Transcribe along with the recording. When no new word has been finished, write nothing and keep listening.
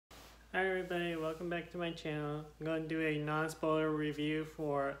Hi everybody, welcome back to my channel. I'm going to do a non-spoiler review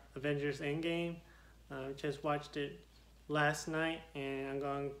for Avengers Endgame. Just watched it last night and I'm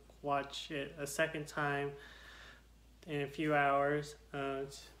going to watch it a second time in a few hours.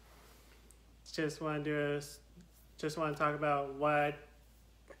 Just want to talk about what I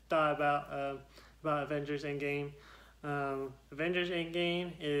thought about Avengers Endgame. Avengers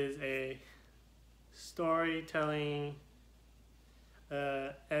Endgame is a storytelling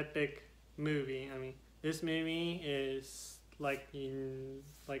epic movie. I mean, this movie is like you've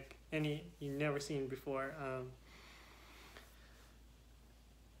never seen before. I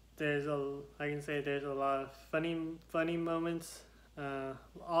can say there's a lot of funny moments.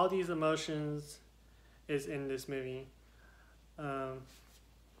 All these emotions is in this movie.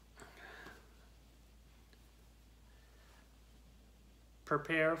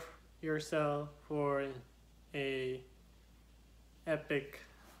 Prepare yourself for a epic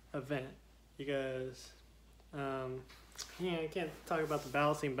event because I can't talk about the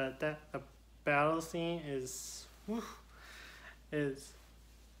battle scene, but the battle scene is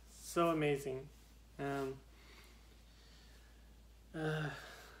so amazing. I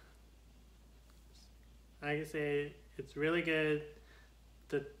can say it's really good.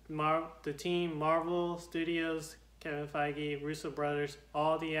 The team, Marvel Studios, Kevin Feige, Russo brothers,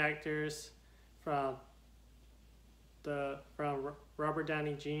 all the actors from Robert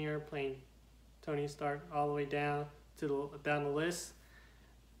Downey Jr. playing Tony Stark all the way down to down the list.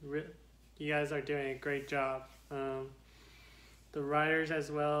 You guys are doing a great job. The writers as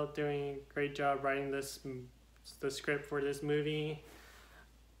well doing a great job writing the script for this movie.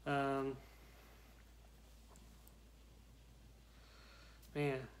 Man,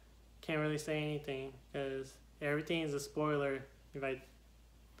 can't really say anything because everything is a spoiler if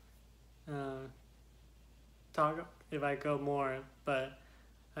I go more, but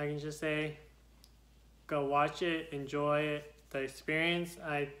I can just say go watch it, enjoy it. The experience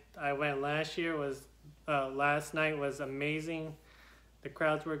I went last night was amazing. The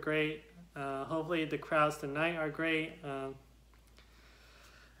crowds were great. Hopefully the crowds tonight are great.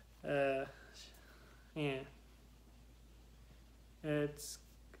 Yeah,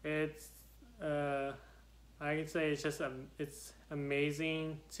 I can say it's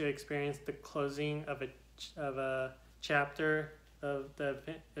amazing to experience the closing of a chapter of the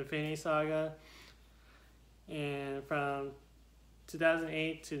Infinity Saga, and from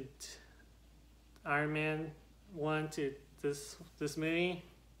 2008 to Iron Man 1 to this movie,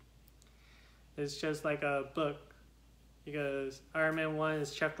 it's just like a book, because Iron Man 1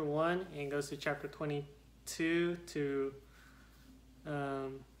 is chapter 1 and goes to chapter 22 to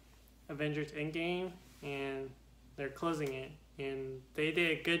Avengers Endgame, and they're closing it, and they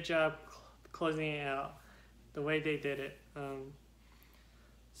did a good job closing it out the way they did it.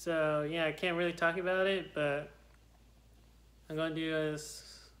 So yeah, I can't really talk about it, but I'm gonna do a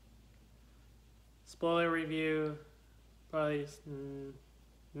spoiler review probably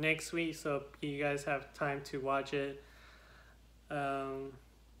next week, so you guys have time to watch it.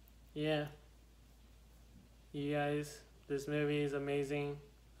 Yeah, you guys, this movie is amazing.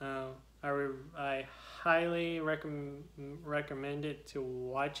 I highly recommend it to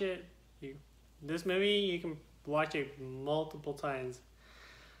watch it. This movie, you can watch it multiple times.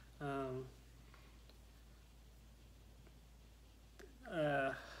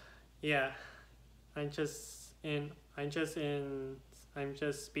 Yeah, I'm just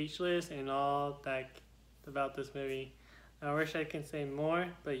speechless and all that about this movie. I wish I could say more,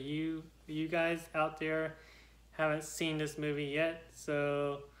 but you guys out there haven't seen this movie yet,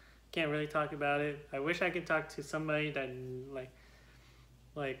 so can't really talk about it. I wish I could talk to somebody that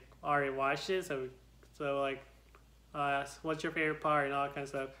like already watched it, so like what's your favorite part and all that kind of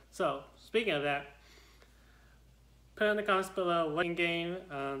stuff. So speaking of that, put in the comments below what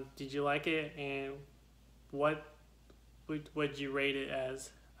Endgame did you like it, and what would you rate it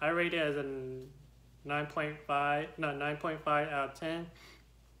as. I rate it as a 9.5 out of 10,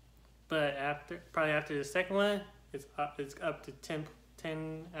 but probably after the second one it's up to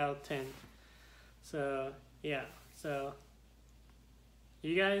 10 out of 10. So yeah, so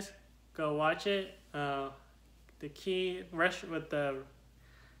you guys go watch it. The key with the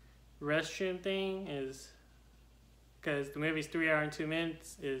restroom thing is, because the movie's 3 hours and 2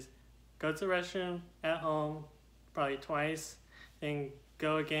 minutes, is go to the restroom at home probably twice, then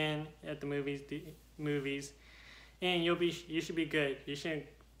go again at the movies, and you should be good.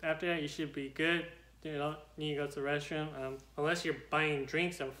 After that you should be good. You don't need to go to the restroom unless you're buying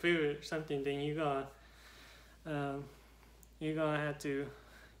drinks or food or something. Then you're gonna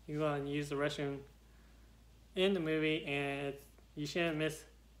use the restroom in the movie, and you shouldn't miss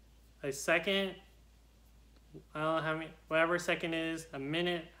a second, I don't know how many, whatever second is, a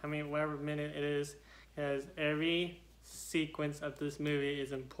minute, whatever minute it is, because every sequence of this movie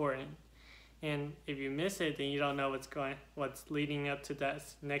is important. And if you miss it, then you don't know what's leading up to that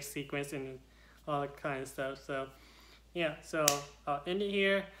next sequence and all that kind of stuff. So yeah, so I'll end it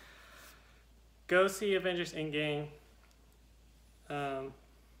here. Go see Avengers Endgame.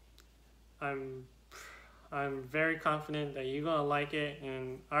 I'm very confident that you're gonna like it,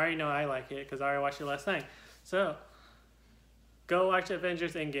 and I already know I like it because I already watched it last night. So go watch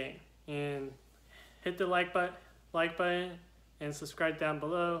Avengers Endgame and hit the like button and subscribe down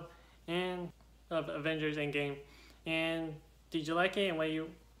below and of Avengers Endgame. And did you like it, and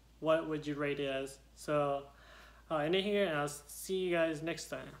what would you rate it as? So I'll end it here, and I'll see you guys next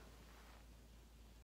time.